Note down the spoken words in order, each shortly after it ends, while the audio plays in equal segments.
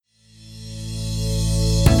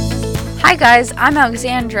Hi guys, I'm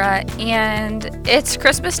Alexandra, and it's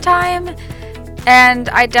Christmas time, and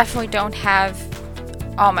I definitely don't have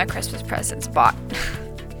all my Christmas presents bought.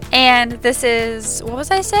 And this is, what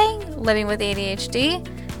was I saying? Living with ADHD.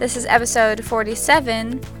 This is episode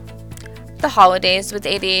 47, The Holidays with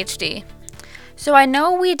ADHD. So I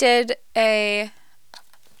know we did a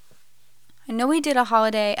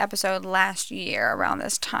holiday episode last year around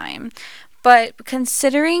this time, but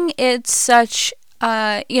considering it's such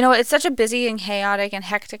it's such a busy and chaotic and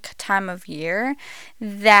hectic time of year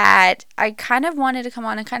that I kind of wanted to come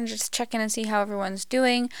on and kind of just check in and see how everyone's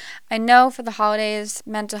doing. I know for the holidays,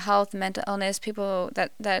 mental health, mental illness, people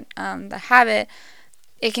that have it,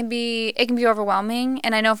 it can be overwhelming.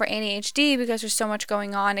 And I know for ADHD, because there's so much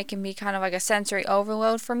going on, it can be kind of like a sensory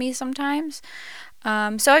overload for me sometimes. So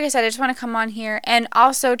like I said, I just want to come on here and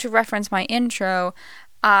also to reference my intro,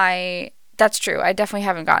 that's true. I definitely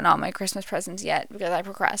haven't gotten all my Christmas presents yet because I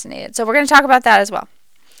procrastinated. So we're going to talk about that as well.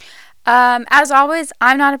 As always,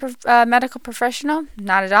 I'm not a medical professional,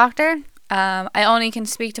 not a doctor. I only can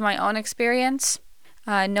speak to my own experience.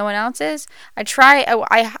 No one else's.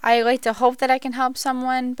 I like to hope that I can help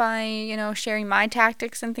someone by, sharing my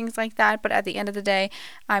tactics and things like that. But at the end of the day,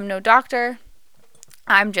 I'm no doctor.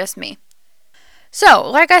 I'm just me. So,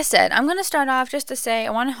 like I said, I'm going to start off just to say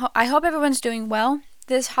I hope everyone's doing well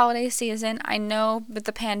this holiday season. I know with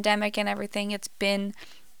the pandemic and everything, it's been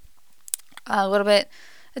a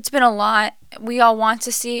lot. We all want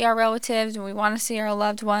to see our relatives and we want to see our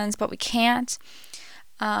loved ones, but we can't.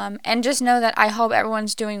 And just know that I hope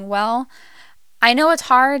everyone's doing well. I know it's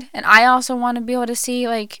hard, and I also want to be able to see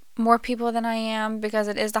more people than I am because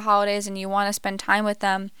it is the holidays and you want to spend time with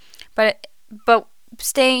them. But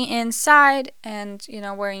staying inside and,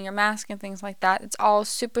 wearing your mask and things like that, it's all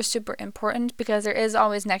super, super important because there is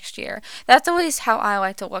always next year. That's always how I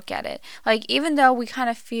like to look at it. Even though we kind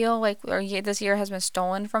of feel like this year has been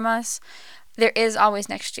stolen from us, there is always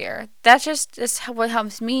next year. That's what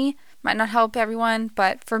helps me. Might not help everyone,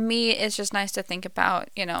 but for me, it's just nice to think about,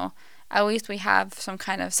 at least we have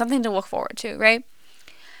something to look forward to, right?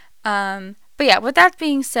 But yeah, with that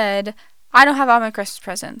being said, I don't have all my Christmas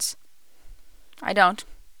presents. I don't.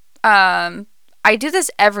 I do this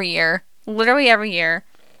every year, literally every year.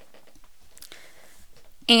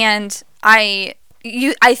 And I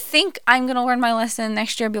think I'm going to learn my lesson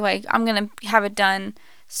next year, be like, I'm going to have it done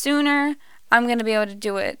sooner. I'm going to be able to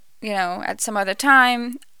do it, at some other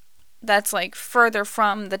time that's further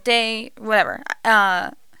from the day, whatever.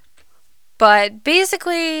 But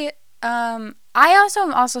basically, I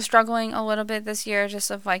am also struggling a little bit this year just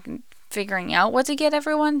of figuring out what to get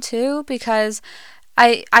everyone too, because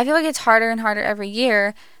I feel like it's harder and harder every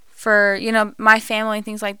year for, my family and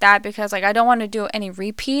things like that, because I don't want to do any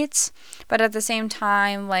repeats, but at the same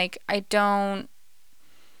time, I don't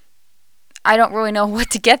really know what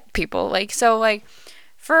to get people.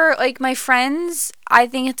 For my friends, I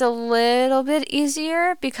think it's a little bit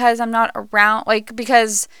easier because I'm not around,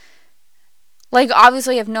 because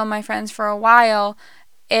obviously I've known my friends for a while.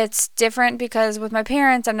 It's different because with my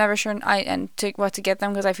parents, I'm never sure what to get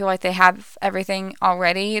them because I feel like they have everything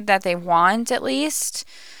already that they want, at least.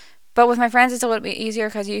 But with my friends, it's a little bit easier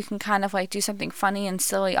because you can kind of do something funny and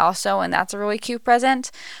silly also, and that's a really cute present.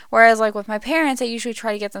 Whereas with my parents, I usually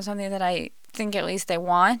try to get them something that I think at least they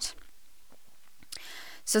want.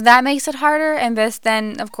 So that makes it harder, and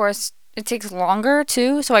then, of course, it takes longer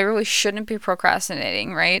too, so I really shouldn't be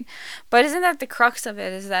procrastinating, right? But isn't that the crux of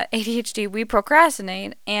it, is that ADHD, we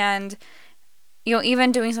procrastinate, and,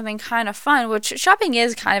 even doing something kind of fun, which shopping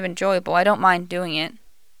is kind of enjoyable. I don't mind doing it.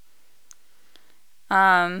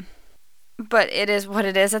 But it is what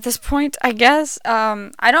it is at this point, I guess.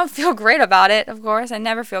 I don't feel great about it, of course. I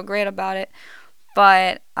never feel great about it.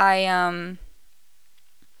 But I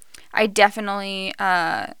definitely,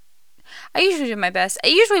 I usually do my best.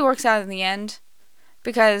 It usually works out in the end,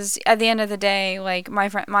 because at the end of the day, my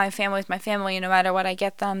family is my family. No matter what I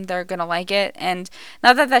get them, they're gonna like it. And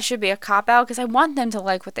not that should be a cop out, because I want them to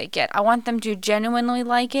like what they get. I want them to genuinely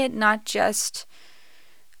like it, not just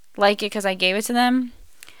like it because I gave it to them.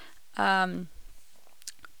 But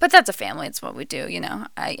that's a family. It's what we do.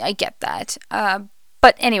 I get that.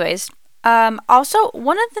 But anyways, also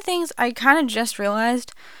one of the things I kind of just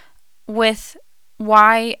realized with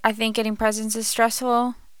why I think getting presents is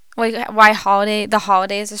stressful, why the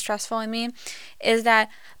holidays is stressful, is that,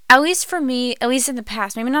 at least for me, at least in the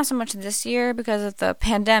past, maybe not so much this year because of the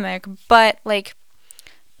pandemic, but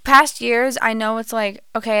past years, I know it's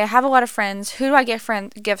okay, I have a lot of friends. Who do I get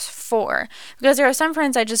gifts for? Because there are some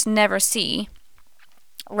friends I just never see,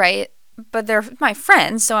 right? But they're my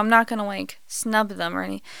friends, so I'm not gonna snub them or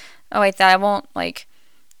any. Oh wait, that I won't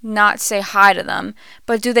not say hi to them,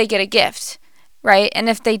 but do they get a gift, right? And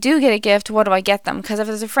if they do get a gift, what do I get them? Because if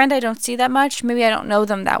it's a friend I don't see that much, maybe I don't know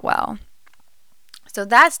them that well. So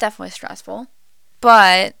that's definitely stressful.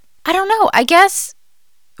 But I don't know. I guess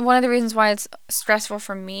one of the reasons why it's stressful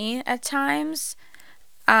for me at times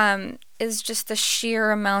is just the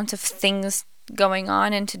sheer amount of things going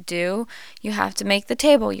on and to do. You have to make the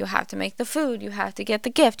table, you have to make the food, you have to get the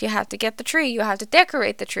gift, you have to get the tree, you have to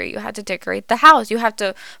decorate the tree, you have to decorate the house, you have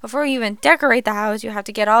to, before you even decorate the house, you have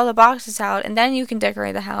to get all the boxes out, and then you can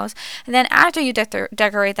decorate the house, and then after you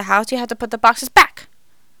decorate the house, you have to put the boxes back.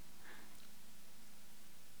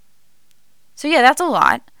 So yeah, that's a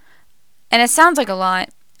lot, and it sounds like a lot,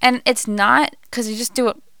 and it's not, because you just do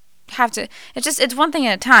it, it's one thing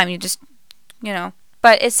at a time,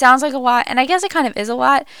 but it sounds like a lot, and I guess it kind of is a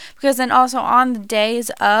lot, because then also on the days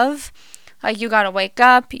of, like, you gotta wake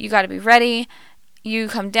up, you gotta be ready, you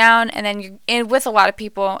come down, and then you're in with a lot of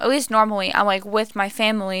people. At least normally I'm like with my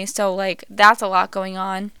family, so like that's a lot going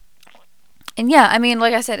on. And yeah, I mean,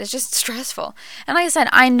 like I said, it's just stressful. And like I said,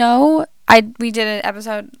 I know we did an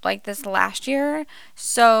episode like this last year,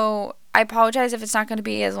 so I apologize if it's not going to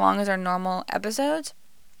be as long as our normal episodes,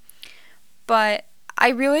 but I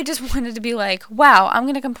really just wanted to be like, wow, I'm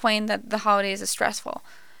going to complain that the holidays is stressful.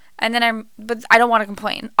 But I don't want to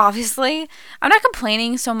complain, obviously. I'm not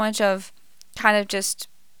complaining so much of kind of just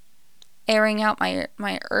airing out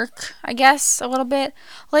my irk, I guess, a little bit.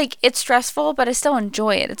 Like, it's stressful, but I still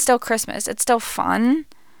enjoy it. It's still Christmas. It's still fun,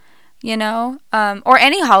 or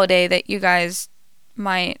any holiday that you guys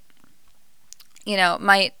might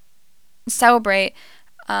celebrate.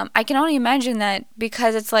 I can only imagine that,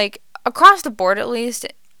 because it's like, across the board at least,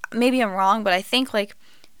 maybe I'm wrong, but I think like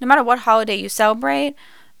no matter what holiday you celebrate,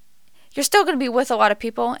 you're still going to be with a lot of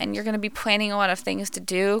people, and you're going to be planning a lot of things to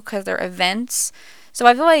do because they're events. So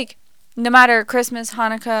I feel like no matter Christmas,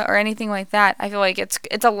 Hanukkah, or anything like that, I feel like it's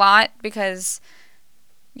a lot, because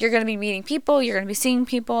you're going to be meeting people, you're going to be seeing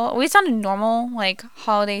people. At least on a normal like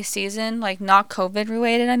holiday season, like not COVID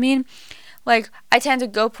related, I mean, like I tend to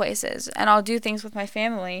go places and I'll do things with my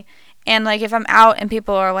family. And, like, if I'm out and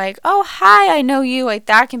people are like, oh, hi, I know you, like,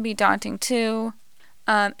 that can be daunting, too.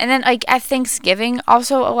 And then, like, at Thanksgiving,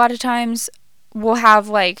 also, a lot of times, we'll have,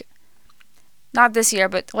 like, not this year,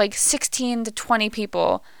 but, like, 16 to 20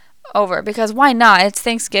 people over. Because why not? It's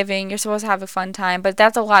Thanksgiving. You're supposed to have a fun time. But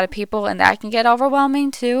that's a lot of people, and that can get overwhelming,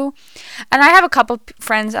 too. And I have a couple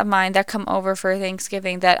friends of mine that come over for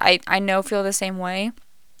Thanksgiving that I know feel the same way.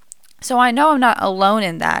 So I know I'm not alone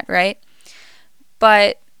in that, right?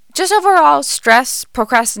 But just overall stress,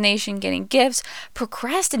 procrastination, getting gifts,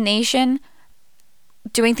 procrastination,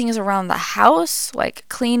 doing things around the house, like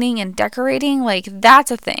cleaning and decorating, like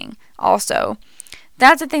that's a thing also.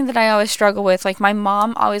 That's a thing that I always struggle with. Like my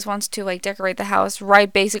mom always wants to like decorate the house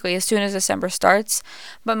right basically as soon as December starts.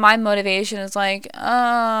 But my motivation is like,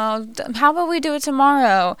 oh, how about we do it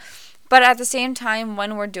tomorrow? But at the same time,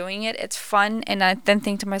 when we're doing it, it's fun. And I then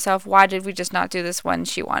think to myself, why did we just not do this when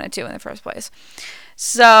she wanted to in the first place?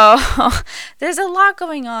 So there's a lot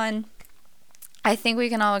going on. I think we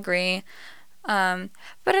can all agree. But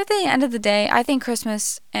at the end of the day, I think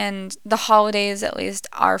Christmas and the holidays at least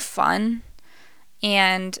are fun.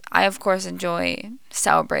 And I, of course, enjoy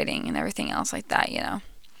celebrating and everything else like that,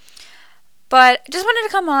 But just wanted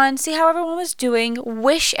to come on, see how everyone was doing.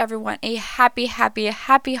 Wish everyone a happy, happy,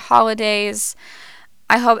 happy holidays.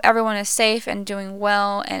 I hope everyone is safe and doing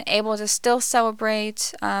well and able to still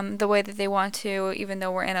celebrate the way that they want to, even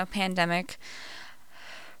though we're in a pandemic.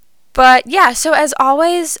 But yeah, so as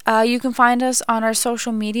always, you can find us on our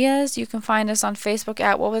social medias. You can find us on Facebook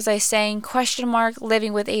at What Was I Saying?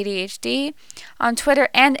 Living with ADHD. On Twitter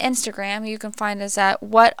and Instagram, you can find us at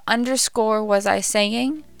What_was I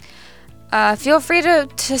saying. Feel free to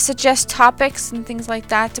suggest topics and things like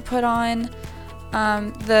that to put on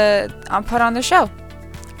the show.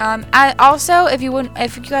 Also, if you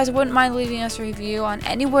guys wouldn't mind leaving us a review on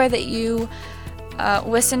anywhere that you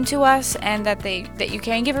listen to us and that you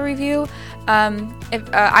can give a review,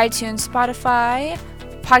 iTunes, Spotify,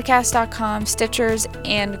 podcast.com, Stitchers,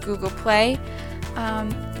 and Google Play.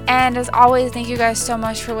 And as always, thank you guys so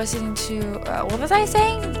much for listening to What Was I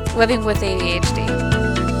Saying? Living with ADHD.